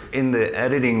you're in the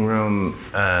editing room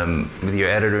with your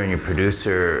editor and your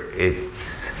producer, it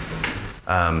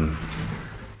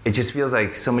just feels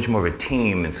like so much more of a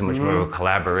team and so much more of a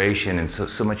collaboration and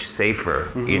so much safer,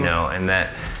 and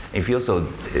that it feels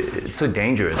it's so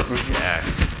dangerous to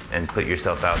act and put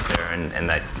yourself out there, and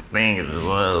that thing is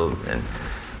low. And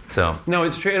so no,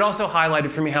 it's true. It also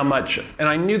highlighted for me how much, and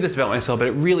I knew this about myself, but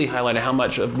it really highlighted how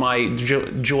much of my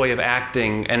joy of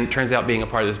acting, and it turns out being a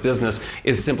part of this business,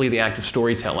 is simply the act of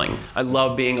storytelling. I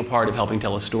love being a part of helping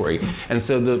tell a story. And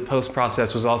so the post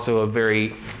process was also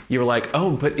you were like,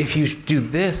 oh, but if you do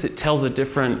this, it tells a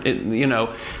different,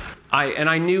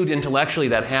 I knew intellectually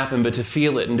that happened, but to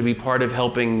feel it and to be part of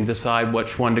helping decide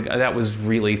which one to go, that was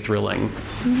really thrilling.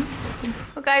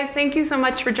 Well, guys, thank you so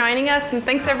much for joining us, and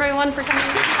thanks everyone for coming.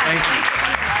 Thank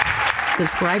you.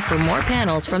 Subscribe for more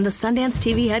panels from the Sundance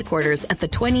TV headquarters at the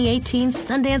 2018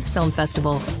 Sundance Film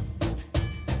Festival.